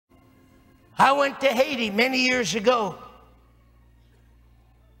I went to Haiti many years ago,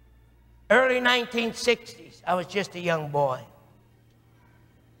 early 1960s. I was just a young boy.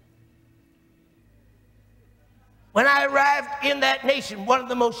 When I arrived in that nation, one of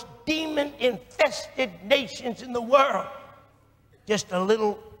the most demon-infested nations in the world, just a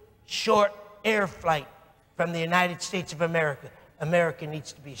little short air flight from the United States of America. America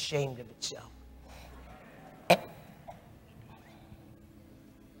needs to be ashamed of itself.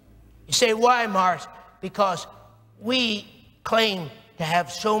 You say, why, Morris? Because we claim to have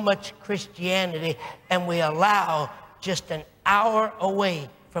so much Christianity, and we allow just an hour away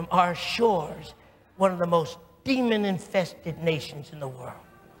from our shores one of the most demon-infested nations in the world.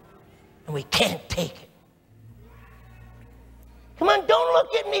 And we can't take it. Come on, don't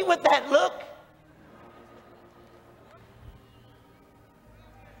look at me with that look.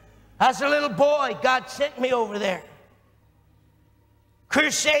 I was a little boy. God sent me over there.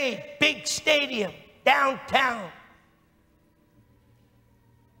 Crusade, big stadium, downtown.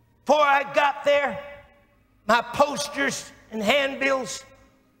 Before I got there, my posters and handbills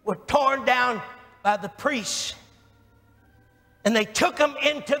were torn down by the priests. And they took them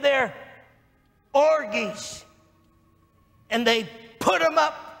into their orgies. And they put them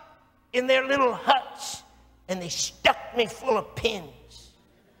up in their little huts. And they stuck me full of pins.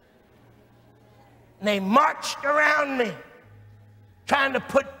 And they marched around me, trying to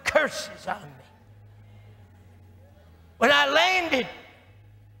put curses on me. When I landed,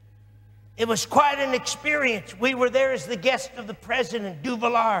 it was quite an experience. We were there as the guest of the president,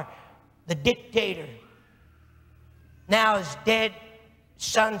 Duvalier, the dictator. Now is dead.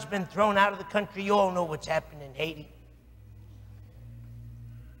 Son's been thrown out of the country. You all know what's happened in Haiti.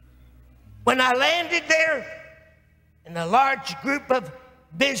 When I landed there, and a large group of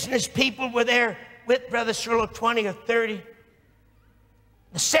business people were there with Brother Cerullo, 20 or 30.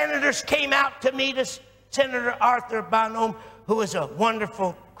 The senators came out to meet us. Senator Arthur Bonhomme, who was a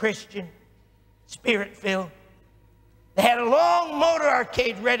wonderful Christian, spirit-filled. They had a long motor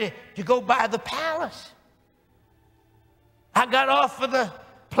arcade ready to go by the palace. I got off of the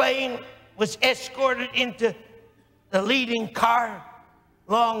plane, was escorted into the leading car,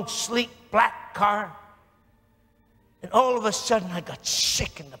 long, sleek, black car. And all of a sudden, I got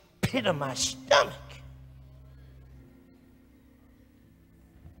sick in the pit of my stomach.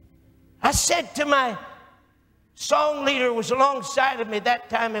 I said to my song leader who was alongside of me, that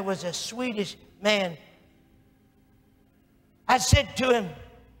time it was a Swedish man. I said to him,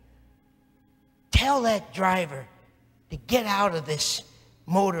 tell that driver to get out of this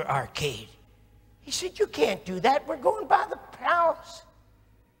motor arcade. He said, you can't do that. We're going by the palace.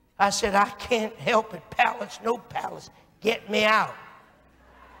 I said, I can't help it. Palace, no palace. Get me out.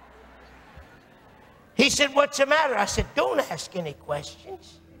 He said, what's the matter? I said, don't ask any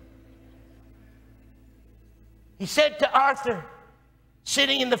questions. He said to Arthur,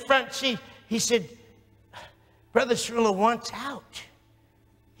 sitting in the front seat, he said, Brother Cerullo wants out.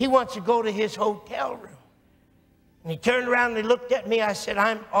 He wants to go to his hotel room. And he turned around and he looked at me. I said,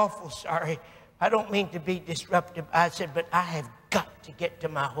 I'm awful sorry. I don't mean to be disruptive. I said, but I have got to get to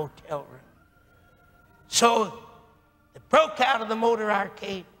my hotel room. So they broke out of the motor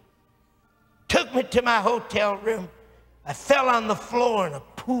arcade, took me to my hotel room. I fell on the floor in a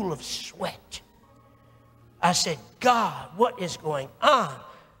pool of sweat. I said, God, what is going on?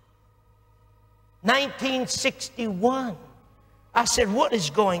 1961. I said, what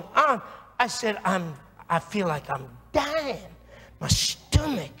is going on? I said, I feel like I'm dying. My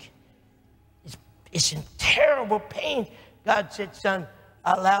stomach is in terrible pain. God said, son,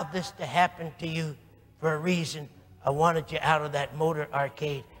 I allowed this to happen to you for a reason. I wanted you out of that motor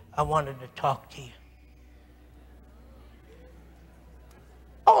arcade. I wanted to talk to you.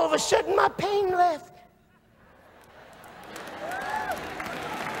 All of a sudden, my pain left.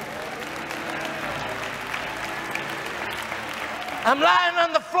 I'm lying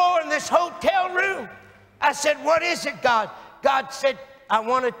on the floor in this hotel room. I said, what is it, God? God said, I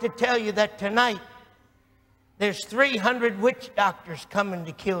wanted to tell you that tonight there's 300 witch doctors coming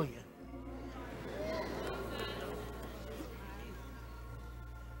to kill you.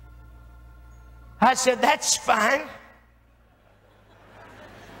 I said, that's fine.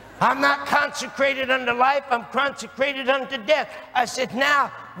 I'm not consecrated unto life. I'm consecrated unto death. I said,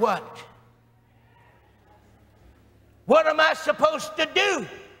 now what? What am I supposed to do?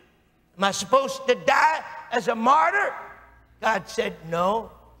 Am I supposed to die as a martyr? God said,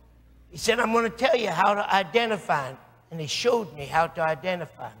 no. He said, I'm going to tell you how to identify him. And he showed me how to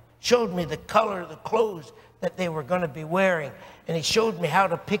identify him. Showed me the color of the clothes that they were going to be wearing. And he showed me how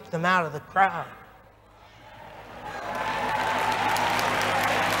to pick them out of the crowd.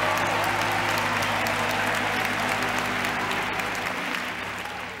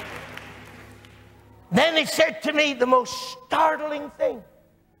 Then he said to me the most startling thing.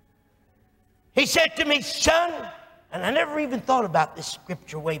 He said to me, son, and I never even thought about this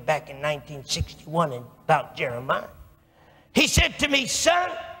scripture way back in 1961 and about Jeremiah. He said to me, son,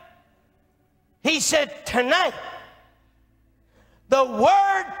 he said, tonight, the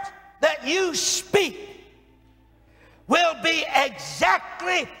word that you speak will be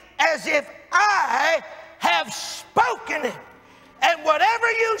exactly as if I have spoken it. And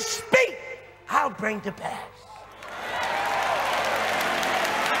whatever you speak, I'll bring to pass.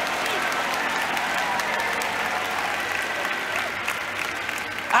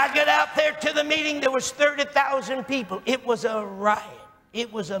 I got out there to the meeting. There was 30,000 people. It was a riot.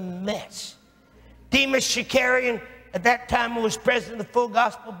 It was a mess. Demas Shakarian, at that time, was president of the Full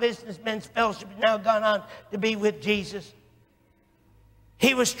Gospel Businessmen's Fellowship, has now gone on to be with Jesus.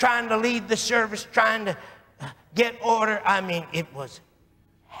 He was trying to lead the service, trying to get order. I mean, it was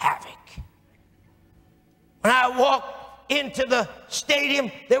havoc. When I walked into the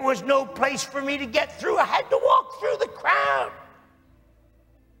stadium, there was no place for me to get through. I had to walk through the crowd.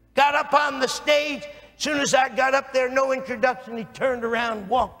 Got up on the stage. As soon as I got up there, no introduction, he turned around,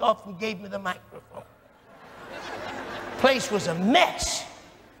 walked off, and gave me the microphone. Place was a mess.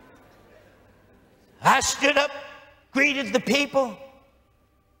 I stood up, greeted the people,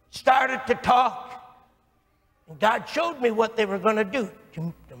 started to talk, and God showed me what they were going to do.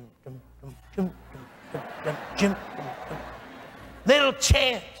 Little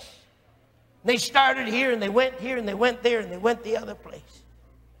chants. They started here, and they went here, and they went there, and they went the other place.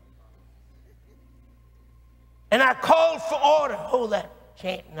 And I called for order. Oh, that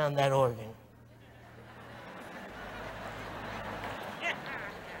chanting on that organ.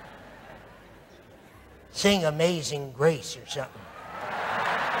 Sing Amazing Grace or something.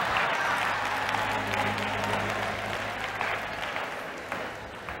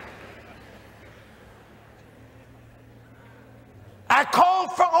 I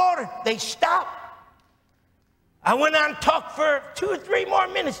called for order. They stopped. I went on and talked for 2 or 3 more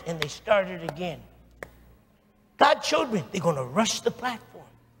minutes, and they started again. God showed me they're going to rush the platform.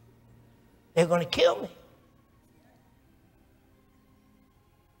 They're going to kill me.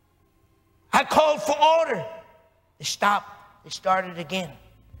 I called for order. They stopped. They started again.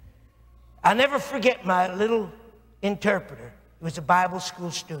 I'll never forget my little interpreter. He was a Bible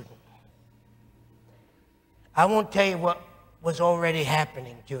school student. I won't tell you what was already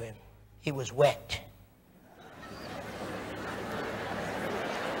happening to him. He was wet.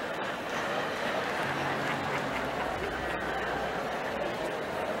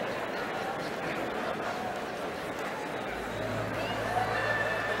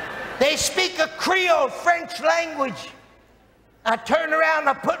 They speak a Creole, French language. I turned around,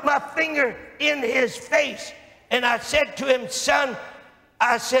 I put my finger in his face, and I said to him, son,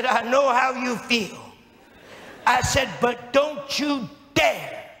 I said, I know how you feel. I said, but don't you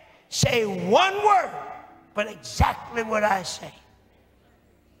dare say one word, but exactly what I say.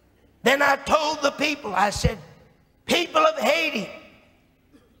 Then I told the people, I said, people of Haiti,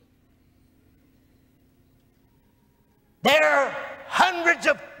 there are hundreds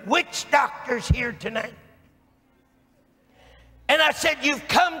of witch doctors here tonight. And I said, you've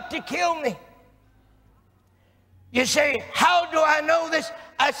come to kill me. You say, how do I know this?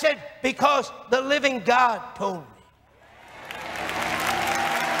 I said, because the living God told me.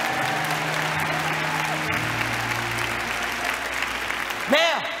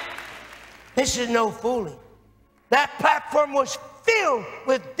 Now, this is no fooling. That platform was filled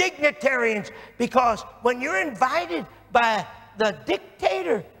with dignitarians, because when you're invited by the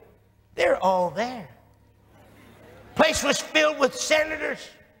dictator, they're all there. Place was filled with senators,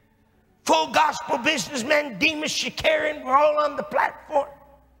 full gospel businessmen, Demas Shakarian were all on the platform.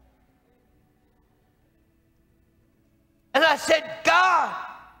 And I said, God,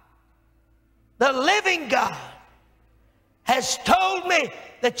 the living God, has told me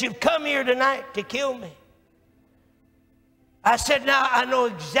that you've come here tonight to kill me. I said, now I know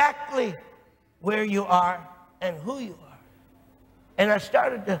exactly where you are and who you are. And I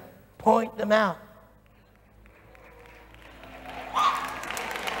started to point them out.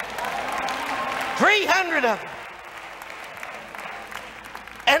 $300 of them.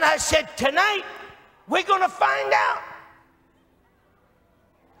 And I said, tonight, we're going to find out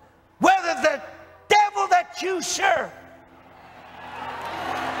whether the devil that you serve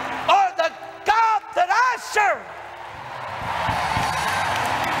or the God that I serve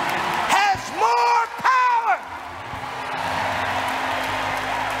has more power.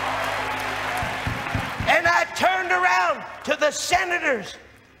 And I turned around to the senators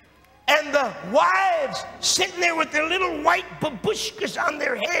and the wives sitting there with their little white babushkas on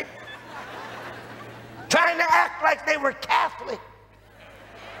their head. trying to act like they were Catholic.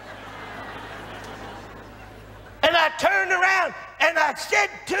 And I turned around and I said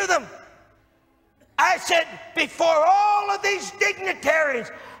to them, I said, before all of these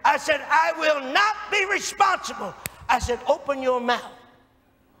dignitaries, I said, I will not be responsible. I said, open your mouth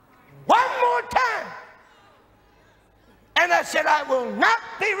one more time. And I said, I will not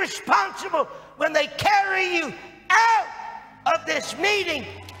be responsible when they carry you out of this meeting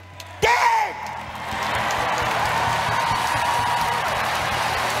dead.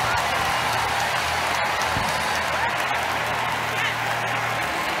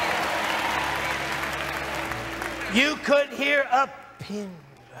 You could hear a pin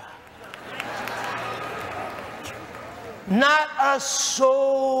drop. Not a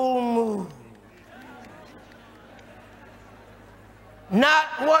soul moved.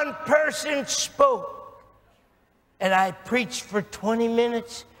 Not one person spoke. And I preached for 20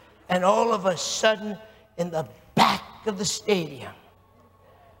 minutes, and all of a sudden, in the back of the stadium,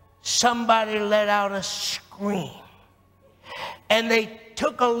 somebody let out a scream. And they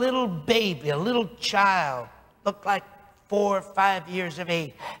took a little baby, a little child, looked like 4 or 5 years of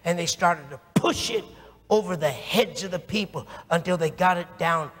age, and they started to push it over the heads of the people until they got it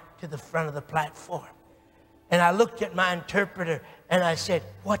down to the front of the platform. And I looked at my interpreter and I said,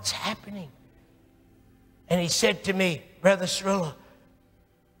 what's happening? And he said to me, Brother Cerullo,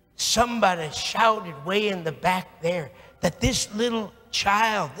 somebody shouted way in the back there that this little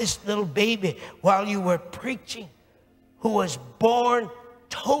child, this little baby, while you were preaching, who was born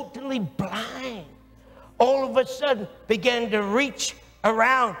totally blind, all of a sudden began to reach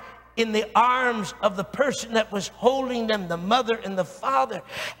around in the arms of the person that was holding them, the mother and the father,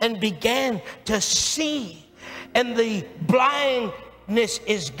 and began to see. And the blindness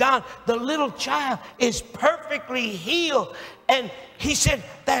is gone. The little child is perfectly healed. And he said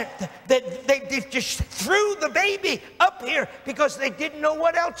that they just threw the baby up here because they didn't know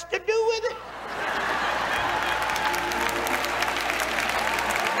what else to do with it.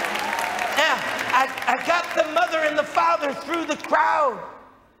 Now, I got the mother and the father through the crowd.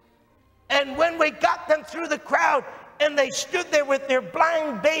 And when we got them through the crowd, and they stood there with their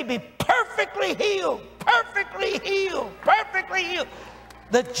blind baby, perfectly healed, perfectly healed, perfectly healed.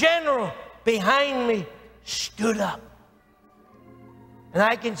 The general behind me stood up. And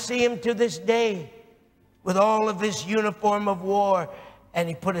I can see him to this day with all of his uniform of war. And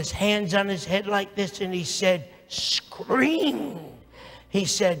he put his hands on his head like this and he said, scream. He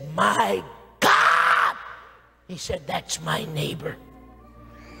said, my God. He said, that's my neighbor.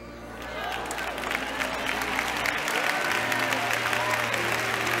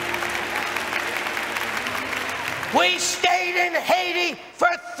 We stayed in Haiti for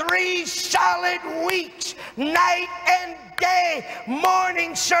 3 solid weeks, night and day,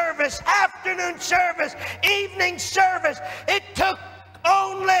 morning service, afternoon service, evening service. It took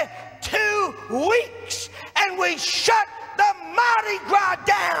only 2 weeks, and we shut the Mardi Gras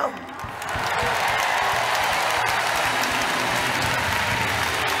down.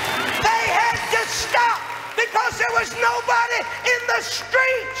 They had to stop because there was nobody in the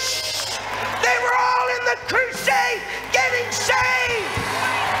streets. They were all in the crusade getting saved.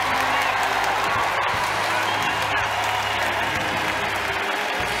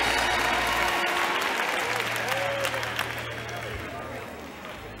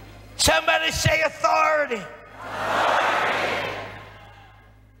 Somebody say authority.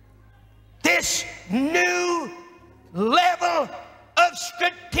 This new level of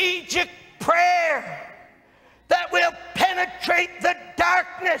strategic prayer that will penetrate the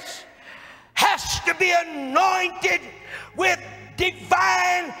darkness has to be anointed with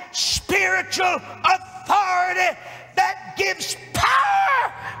divine spiritual authority that gives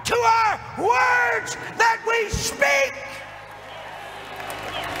power to our words that we speak.